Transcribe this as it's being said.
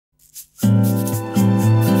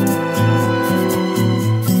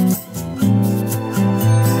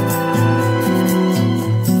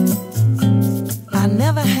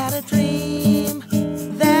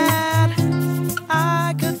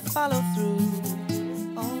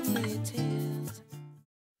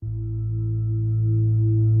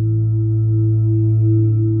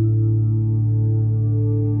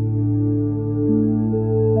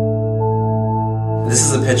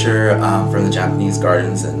picture from the Japanese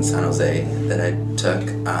gardens in San Jose that I took.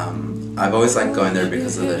 I've always liked going there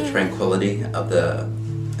because of the tranquility of the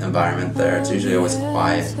environment there. It's usually always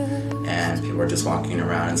quiet and people are just walking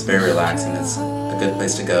around. It's very relaxing. It's a good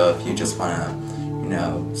place to go if you just want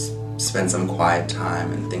to, spend some quiet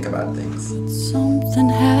time and think about things. Something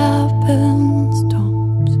happens,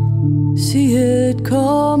 don't see it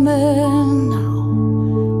coming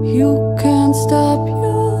now. You can't stop yourself.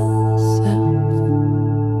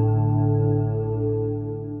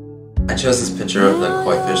 I chose this picture of the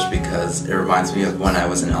koi fish because it reminds me of when I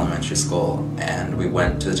was in elementary school and we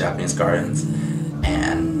went to the Japanese gardens,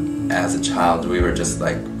 and as a child we were just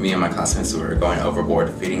like, me and my classmates, we were going overboard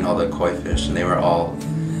feeding all the koi fish, and they were all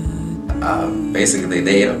basically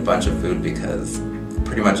they ate a bunch of food because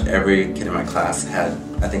pretty much every kid in my class had,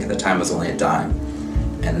 I think at the time it was only a dime,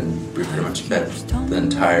 and we pretty much fed the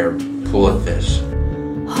entire pool of fish.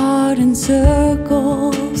 Heart in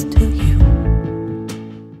circles till you.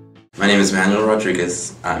 My name is Manuel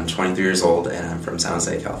Rodriguez. I'm 23 years old and I'm from San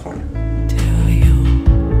Jose, California. Till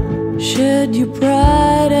you shed your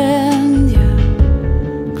pride and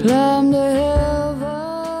you climb the heaven.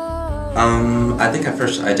 I think I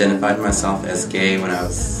first identified myself as gay when I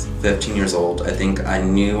was 15 years old. I think I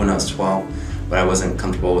knew when I was 12, but I wasn't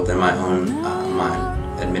comfortable within my own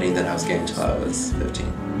mind admitting that I was gay until I was 15.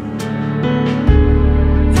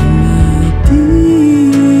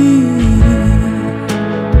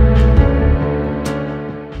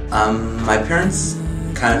 My parents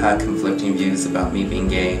kind of had conflicting views about me being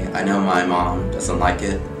gay. I know my mom doesn't like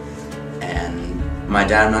it, and my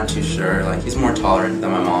dad, I'm not too sure. Like, he's more tolerant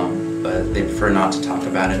than my mom, but they prefer not to talk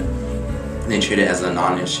about it. They treat it as a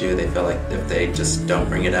non-issue. They feel like if they just don't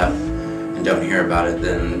bring it up and don't hear about it,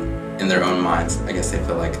 then in their own minds, I guess they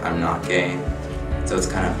feel like I'm not gay. So it's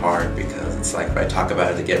kind of hard because it's like if I talk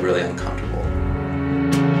about it, they get really uncomfortable.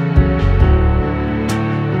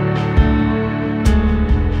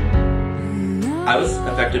 I was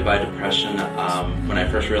affected by depression when I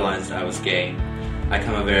first realized I was gay. I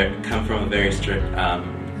come from a very strict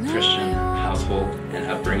Christian household and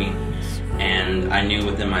upbringing, and I knew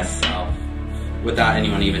within myself, without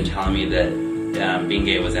anyone even telling me, that being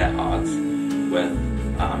gay was at odds with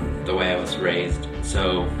the way I was raised.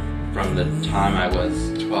 So from the time I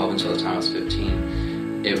was 12 until the time I was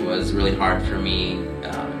 15, it was really hard for me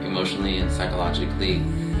emotionally and psychologically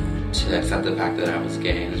to accept the fact that I was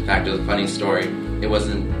gay. And in fact, it was a funny story. It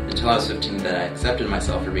wasn't until I was 15 that I accepted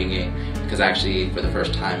myself for being gay, because actually for the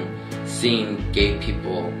first time seeing gay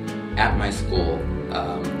people at my school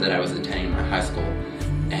that I was attending in my high school,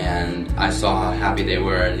 and I saw how happy they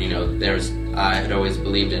were. And I had always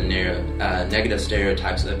believed in negative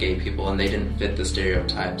stereotypes of gay people, and they didn't fit the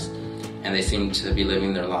stereotypes, and they seemed to be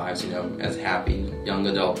living their lives as happy young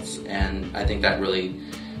adults. And I think that really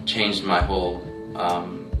changed my whole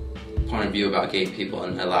point of view about gay people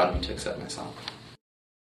and allowed me to accept myself.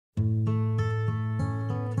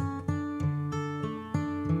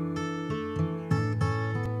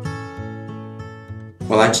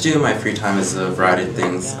 What I like to do in my free time is a variety of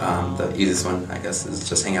things. The easiest one, I guess, is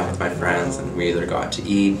just hang out with my friends, and we either go out to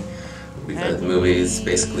eat, we go to the movies,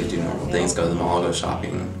 basically do normal things, go to the mall, go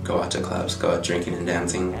shopping, go out to clubs, go out drinking and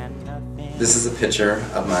dancing. This is a picture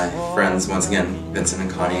of my friends, once again, Vincent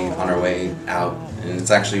and Connie, on our way out, and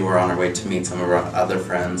it's actually we're on our way to meet some of our other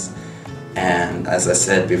friends. And as I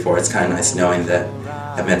said before, it's kind of nice knowing that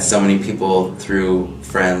I've met so many people through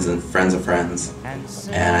friends and friends of friends.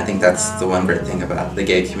 And I think that's the one great thing about the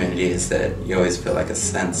gay community, is that you always feel like a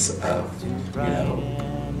sense of,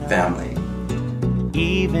 family.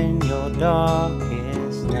 Even your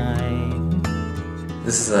darkest night.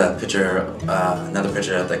 This is a picture, another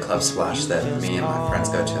picture of the Club Splash that me and my friends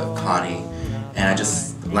go to, of Connie. And I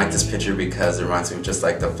just like this picture because it reminds me of just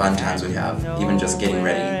like the fun times we have, even just getting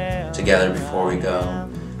ready together before we go.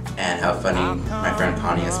 And how funny my friend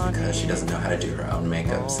Connie is because she doesn't know how to do her own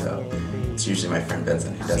makeup, so it's usually my friend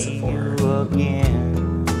Vincent who does it for her.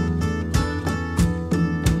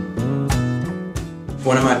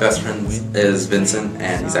 One of my best friends is Vincent,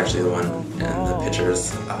 and he's actually the one in the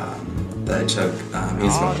pictures that I took.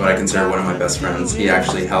 He's what I consider one of my best friends. He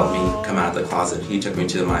actually helped me come out of the closet. He took me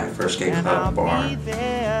to my first gay club bar.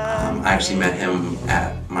 I actually met him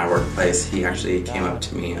at my workplace. He actually came up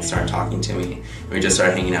to me and started talking to me. And we just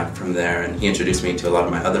started hanging out from there, and he introduced me to a lot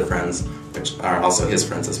of my other friends, which are also his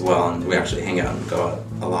friends as well, and we actually hang out and go out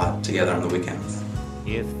a lot together on the weekends.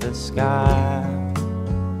 If the sky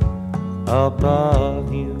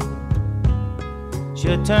above you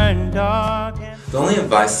should turn dark and The only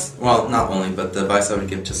advice, well, not only, but the advice I would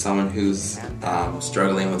give to someone who's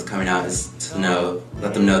struggling with coming out is to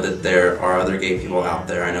let them know that there are other gay people out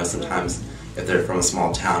there. I know sometimes if they're from a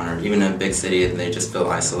small town or even a big city and they just feel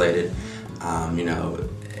isolated, you know,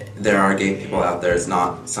 there are gay people out there. It's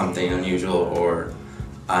not something unusual or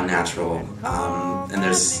unnatural, and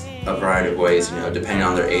there's a variety of ways, you know, depending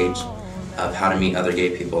on their age, of how to meet other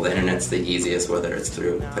gay people. The internet's the easiest, whether it's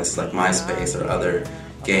through places like MySpace or other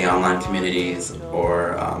gay online communities,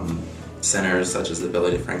 or centers such as the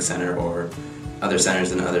Billy DeFrank Center or other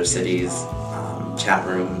centers in other cities, chat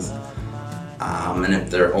rooms. And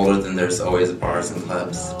if they're older, then there's always bars and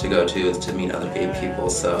clubs to go to meet other gay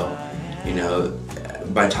people. So, you know,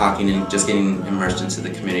 by talking and just getting immersed into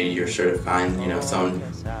the community, you're sure to find, you know, someone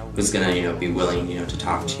who's gonna, you know, be willing, you know, to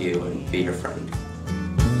talk to you and be your friend.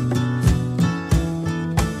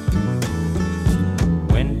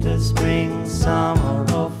 Winter, spring, summer,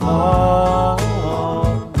 or fall,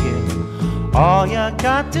 yeah. All you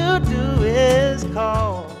got to